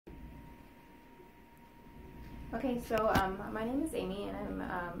Okay, so my name is Amy, and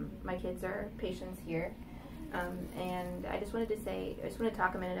my kids are patients here, and I just wanted to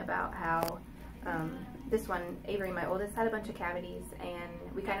talk a minute about how this one, Avery, my oldest, had a bunch of cavities,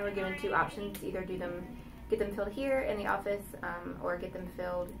 and we kind of were given two options: either get them filled here in the office, or get them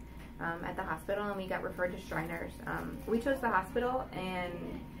filled at the hospital, and we got referred to Shriners. We chose the hospital,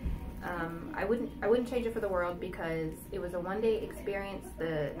 and I wouldn't change it for the world because it was a one-day experience.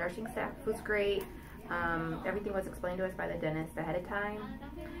 The nursing staff was great. Everything was explained to us by the dentist ahead of time,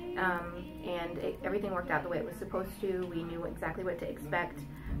 and everything worked out the way it was supposed to. We knew exactly what to expect.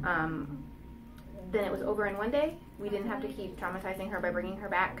 Then it was over in one day. We didn't have to keep traumatizing her by bringing her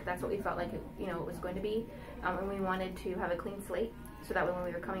back. That's what we felt like it was going to be, and we wanted to have a clean slate, so that way when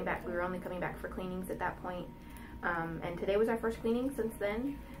we were coming back, we were only coming back for cleanings at that point. And today was our first cleaning since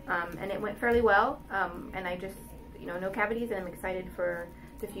then, and it went fairly well. And I just, no cavities, and I'm excited for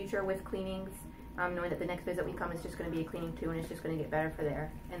the future with cleanings, knowing that the next visit we come is just going to be a cleaning too, and it's just going to get better for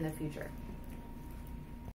there in the future.